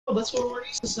That's what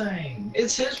Maurice is saying.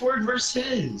 It's his word versus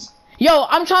his. Yo,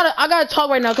 I gotta talk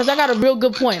right now because I got a real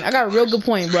good point. I got a real good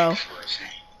point, bro.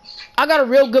 I got a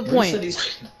real good point.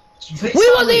 We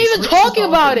wasn't even talking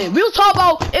about it. We was talking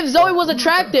about if Zoe was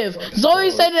attractive. Zoe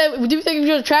said that, do you think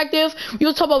she was attractive? We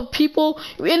was talking about people,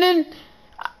 and then,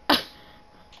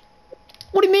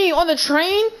 what do you mean, on the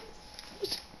train?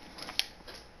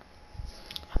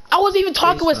 I wasn't even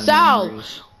talking with Sal.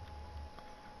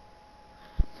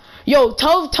 Yo,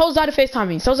 tell Zai to FaceTime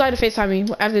me. Tell Zai to FaceTime me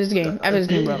after this game. After this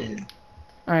game, bro.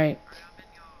 Alright.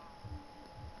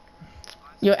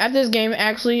 Yo, after this game,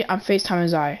 actually, I'm FaceTiming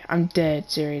Zai. I'm dead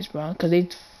serious, bro. Because they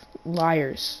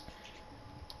liars.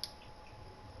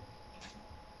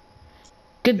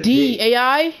 Good D,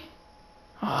 AI.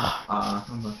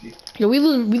 I'm lucky. Yo, we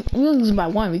losing by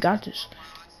 1. We got this.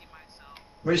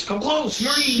 Maurice, come close.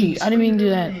 Maurice. Shit, I didn't mean to do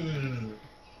that.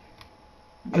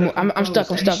 I'm stuck.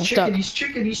 I'm stuck. I'm stuck. He's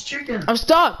chicken. I'm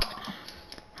stuck.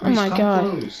 Oh my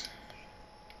god. Close.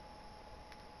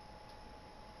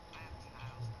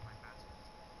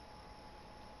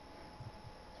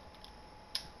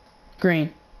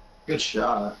 Green. Good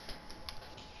shot.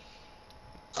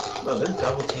 Bro, they're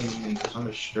double teaming me because I'm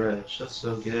a stretch. That's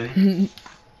so gay.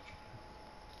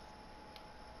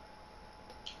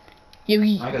 Yeah,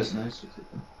 my guy's nice with it.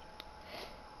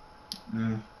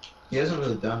 He hasn't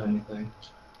really done anything.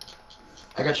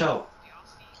 I got you.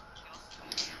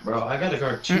 Bro, I gotta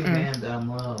guard 2 man down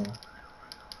low.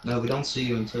 No, we don't see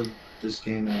you until this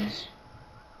game ends.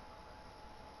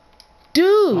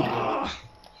 Dude!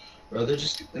 Bro, they're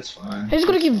just, it's fine. They're just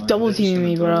gonna keep double teaming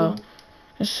me, bro.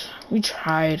 We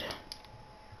tried.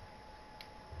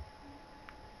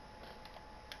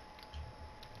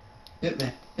 Hit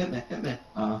me.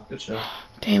 Good shot.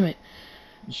 Damn it.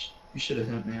 You should have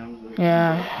hit me. I was like,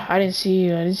 yeah, I didn't see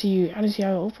you. I didn't see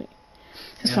how it opened.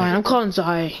 It's fine. I'm calling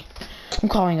Zai. I'm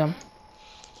calling him.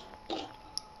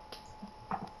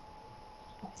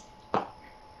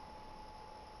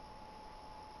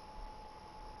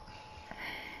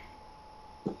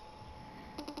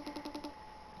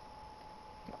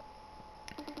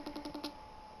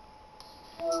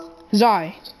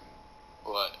 Zai.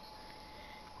 What?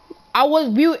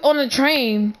 We were on the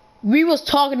train. We was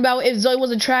talking about if Zoe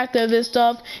was attractive and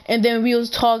stuff, and then we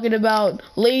was talking about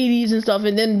ladies and stuff,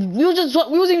 and then we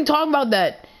wasn't even talking about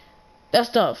that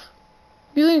stuff.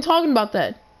 We wasn't even talking about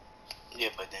that. Yeah,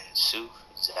 but then Sue,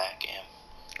 Zach, and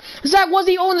Zach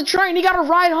wasn't on the train. He got a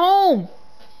ride home.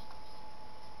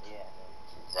 Yeah,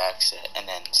 Zach said, and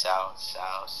then Sal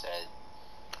said,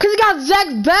 cause he got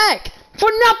Zach's back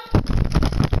for nothing.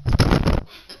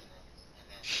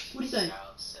 What do you say?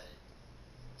 Sal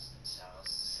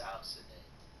said that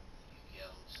you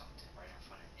yelled something right in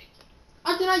front of Nikki.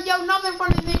 I did not yell nothing in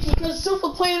front of Nikki because Sue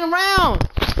was playing around.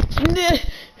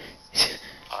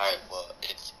 Alright, well,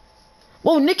 it's...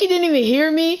 Well, Nikki didn't even hear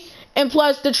me, and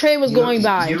plus the train was going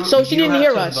by, so she didn't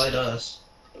hear us. Us.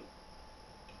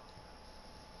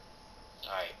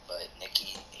 Alright, but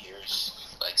Nikki hears,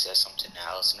 like, says something to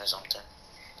Allison or something.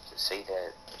 Just say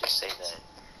that,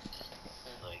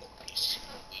 like,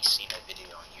 we seen a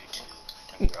video on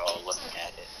YouTube, and we're all looking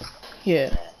at it. Yeah.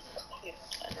 And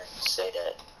then say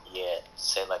that,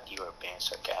 say like you were being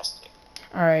sarcastic.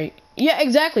 Alright. Yeah,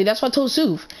 exactly. That's what I told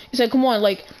Sue. He said, "Come on,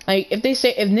 like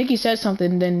if Nikki says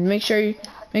something, then make sure you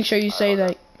say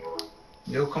that."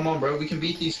 Yo, come on, bro. We can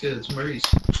beat these kids, Maurice.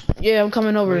 Yeah, I'm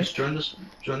coming over. Maurice, join the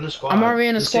squad. I'm already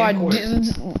in the squad.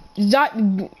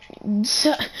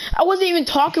 I wasn't even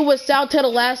talking with Sal till the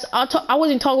last. I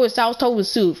wasn't talking with Sal. I was talking with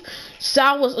Sue.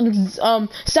 Sal was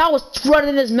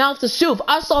running his mouth to Sue.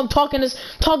 I saw him talking to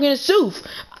Sue.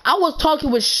 I was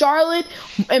talking with Charlotte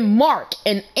and Mark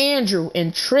and Andrew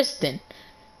and Tristan.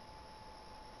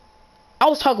 I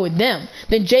was talking with them.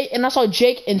 Then I saw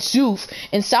Jake and Soof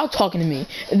and Sal talking to me.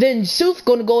 And then Soof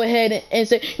gonna go ahead and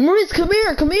say, "Maurice, come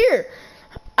here."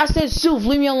 I said, "Soof,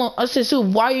 leave me alone." I said, "Soof,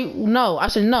 why you no?" I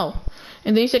said, "No."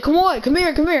 And then he said, "Come on, come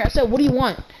here." I said, "What do you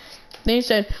want?" Then he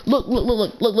said, Look,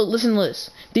 listen to this.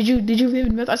 Did you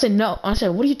leave me?" I said, "No." I said,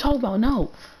 "What are you talking about?"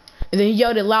 "No." And then he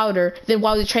yelled it louder. Then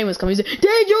while the train was coming, he said,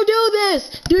 "Did you do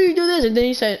this? Do you do this?" And then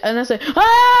he said, and I said,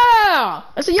 "Ah!"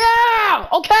 I said, "Yeah,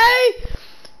 okay."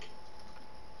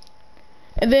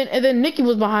 And then Nikki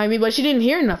was behind me, but she didn't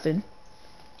hear nothing.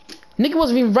 Nikki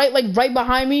was being right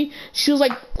behind me. She was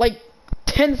like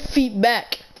 10 feet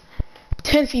back.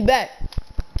 10 feet back.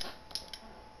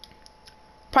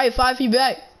 Probably 5 feet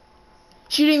back.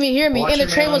 She didn't even hear me, and the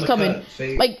train was coming.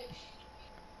 Like,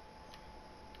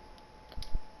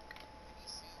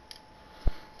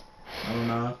 I don't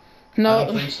know. no, I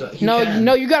don't think so.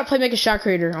 no, you gotta play make a shot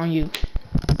creator on you.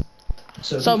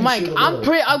 So, So he can Mike, shoot a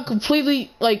little. I'm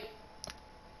completely like.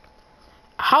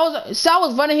 How is Sal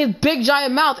was running his big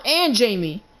giant mouth and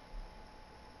Jamie.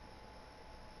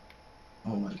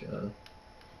 Oh my god.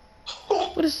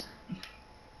 What is?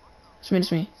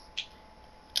 It's me.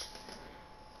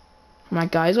 Oh my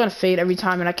god, he's gonna fade every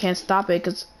time, and I can't stop it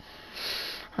because.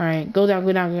 All right, go down,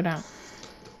 go down, go down.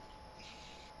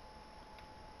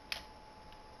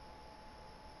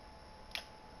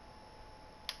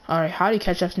 All right, how do you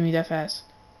catch up to me that fast?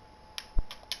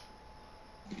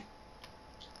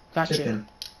 Got you. Chicken.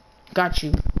 Got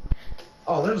you.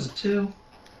 Oh, that was a 2.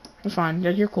 It's fine.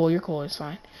 You're cool. You're cool. It's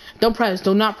fine. Don't press.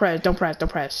 Do not press. Don't press. Don't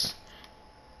press.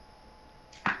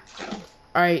 All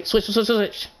right. Switch. Switch.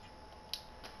 Switch.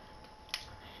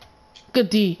 Good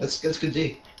D. That's good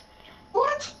D.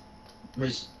 What?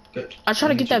 Where's good? I tried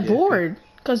to get that board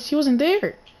because he wasn't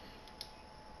there.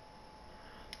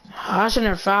 I shouldn't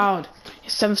have fouled.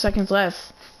 7 seconds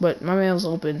left, but my man was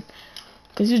open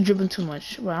because he was dribbling too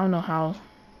much. But I don't know how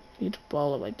he'd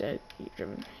ball up like that. He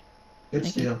dribbling. Good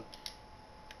steal.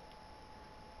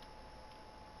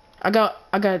 I got.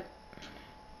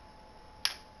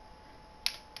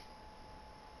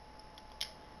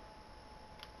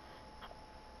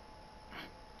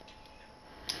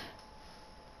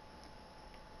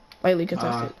 Lightly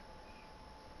contested.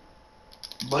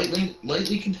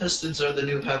 Lightly contesteds are the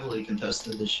new heavily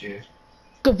contested this year.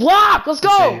 Good block. Let's go.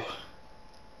 Save.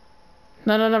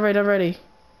 No, not ready.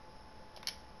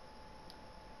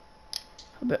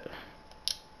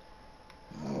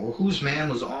 Oh, whose man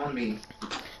was on me?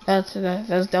 That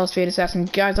was Fade Assassin.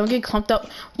 Guys, don't get clumped up.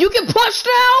 You can push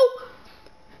now.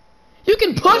 You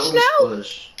can push now.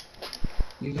 Push.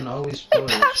 You can always They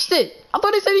push. patched it. I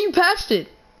thought they said you patched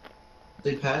it.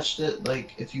 They patched it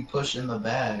like if you push in the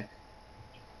back.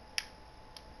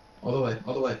 All the way,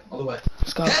 all the way, all the way.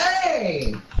 Let's go.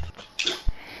 Hey!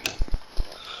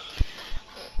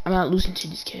 I'm not losing to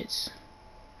these kids.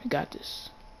 I got this.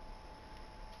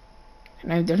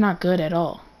 And they're not good at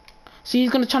all. See, he's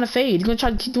gonna try to fade. He's gonna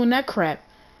try to keep doing that crap.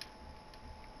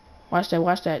 Watch that.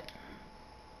 Watch that.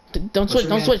 Don't switch.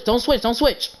 Don't switch. Don't switch. Don't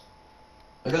switch.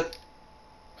 I got.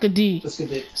 Good D. That's good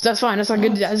D. That's fine. That's not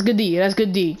good. That's good D. That's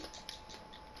good D.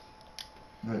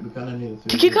 Alright, we kinda need a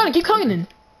 3. Keep cutting. Keep cutting in.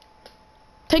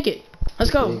 Take it.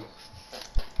 Let's go.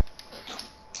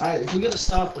 Alright, if we get a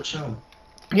stop, we're chilling.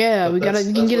 Yeah, we That's-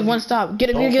 can get it one stop.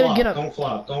 Get it. Get up. Don't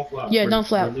flop. Don't flop. Yeah, don't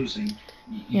flop. We're losing.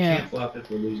 You Yeah. can't flop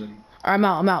if we're losing. Alright, I'm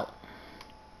out. I'm out.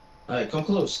 Alright, come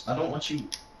close. I don't want you.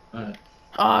 Alright.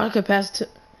 Oh, I could pass it to.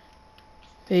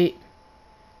 Wait.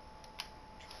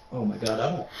 Oh my god,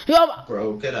 I don't. Yo,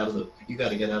 Bro, get out of the. You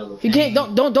gotta get out of the. you paint.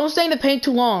 can't. Don't stay in the paint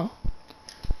too long.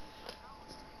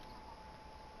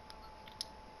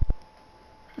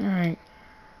 All right.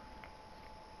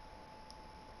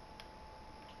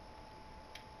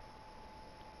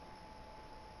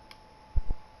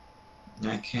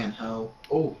 I can't help.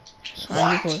 Oh.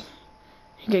 Sorry, What?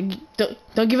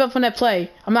 don't give up on that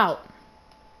play. I'm out.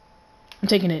 I'm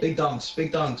taking it. Big dunks.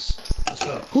 Big dunks. Let's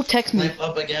go. Who texted me? Snipe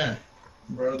up again.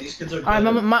 Bro, these kids are good. All right,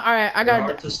 all right. I They're got.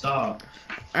 hard to stop.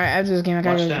 All right, after this game, I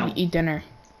gotta Watch down. eat dinner.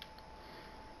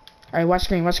 All right, watch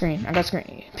screen. Watch screen. I got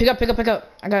screen. Pick up.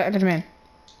 I got your man.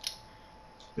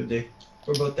 Good day.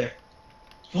 We're both there.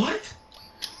 What?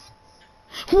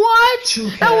 What?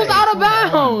 2K, That was out of come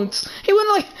on. bounds. He went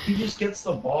like. He just gets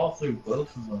the ball through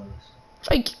both of us.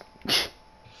 Like.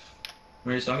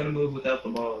 Wait, so I'm gonna move without the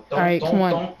ball. Don't, Alright, don't, come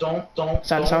on. Don't.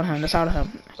 That's out of him. That's out of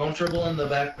him. Don't dribble in the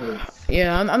backboard.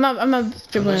 Yeah, I'm not Unless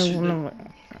you dribbling. All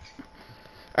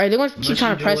right, they're gonna keep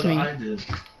trying to press me. I did.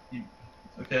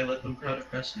 Okay, let them try to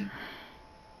press you.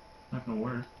 Not gonna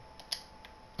work.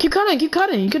 Keep cutting.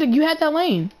 You had that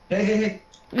lane. Hey.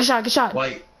 Good shot.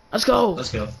 White. Let's go.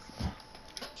 Let's go.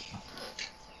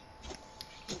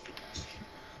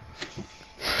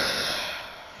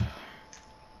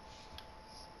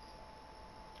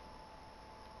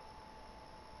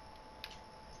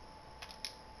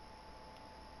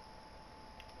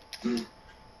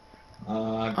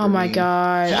 Oh my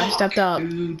god, I stepped up.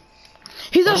 Dude.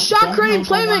 He's a Don't shot creating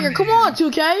help on my playmaker. Come man. on,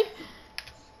 2K.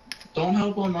 Don't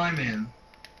help on my man.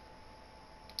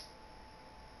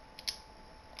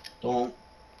 Don't.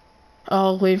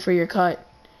 Oh, wait for your cut.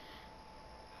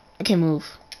 I can't move.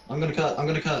 I'm gonna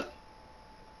cut.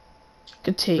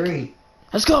 Good take. Green.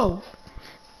 Let's go.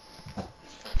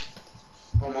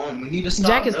 Come on, we need to stop.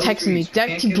 Jack is No texting me. threes. We Jack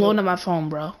can't keep give blowing up. up my phone,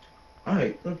 bro.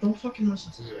 Alright, don't fucking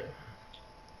listen to Jack.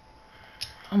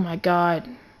 Oh my god.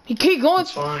 He keep going.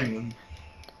 It's fine.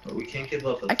 But we can't give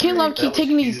up. I can't let him keep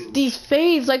taking these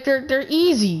fades like they're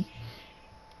easy.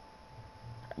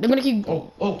 They're gonna keep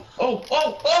Oh!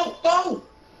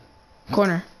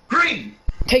 corner. Green!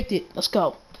 Take it. Let's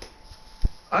go.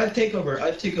 I have takeover.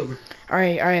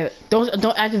 Alright.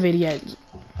 Don't activate it yet.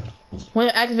 When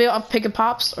you activate, I'll pick a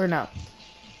pops or no?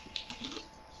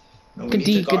 No, we Good need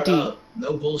D, to guard good D. up.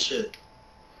 No bullshit.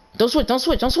 Don't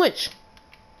switch.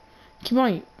 Keep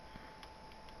on.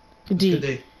 Good D. Good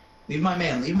day. Leave my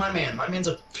man. My man's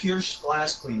a pierced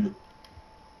glass cleaner.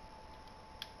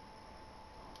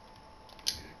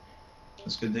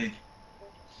 That's good day.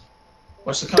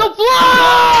 Watch the cut. Go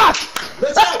block!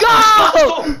 Let's go!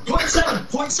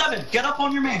 0.7. Get up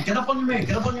on your man. Get up on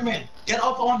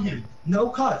him. No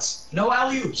cuts. No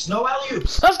alley-oops.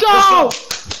 Let's go!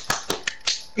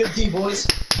 Good D, boys.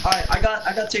 Alright, I got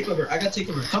takeover.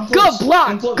 Come close. Good block.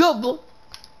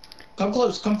 Come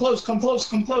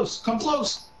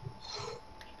close.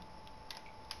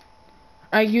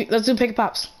 Alright, let's do pick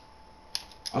pops.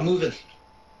 I'm moving.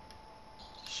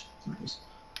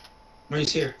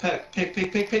 Maurice here. Pick.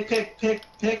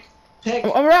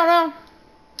 Around.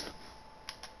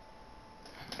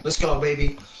 Let's go,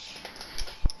 baby.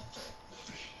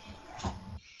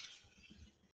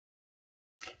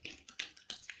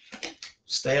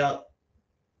 Stay up.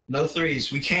 No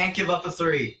threes. We can't give up a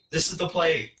three. This is the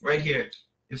play right here.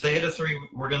 If they hit a three,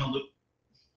 we're gonna lose.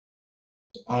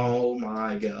 Oh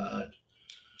my god.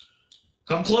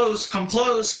 Come close.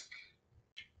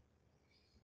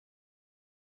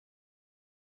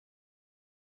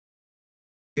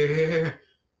 Here.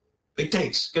 Big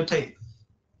takes. Good take.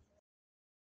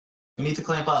 We need to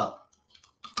clamp up.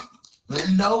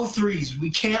 No threes. We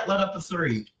can't let up a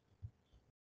three.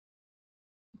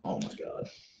 Oh my god.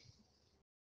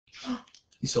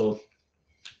 He sold.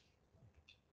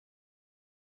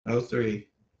 No three.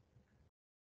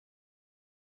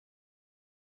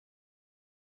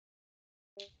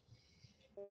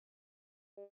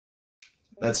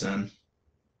 That's in.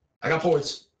 I got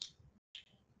boards.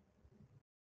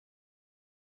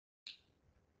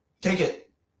 Take it.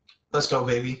 Let's go,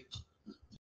 baby.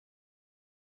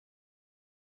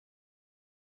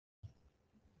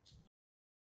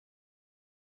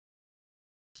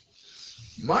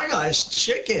 My guy's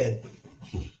chicken.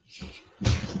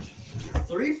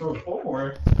 3 for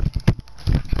 4.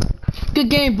 Good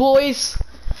game, boys.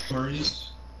 Maurice.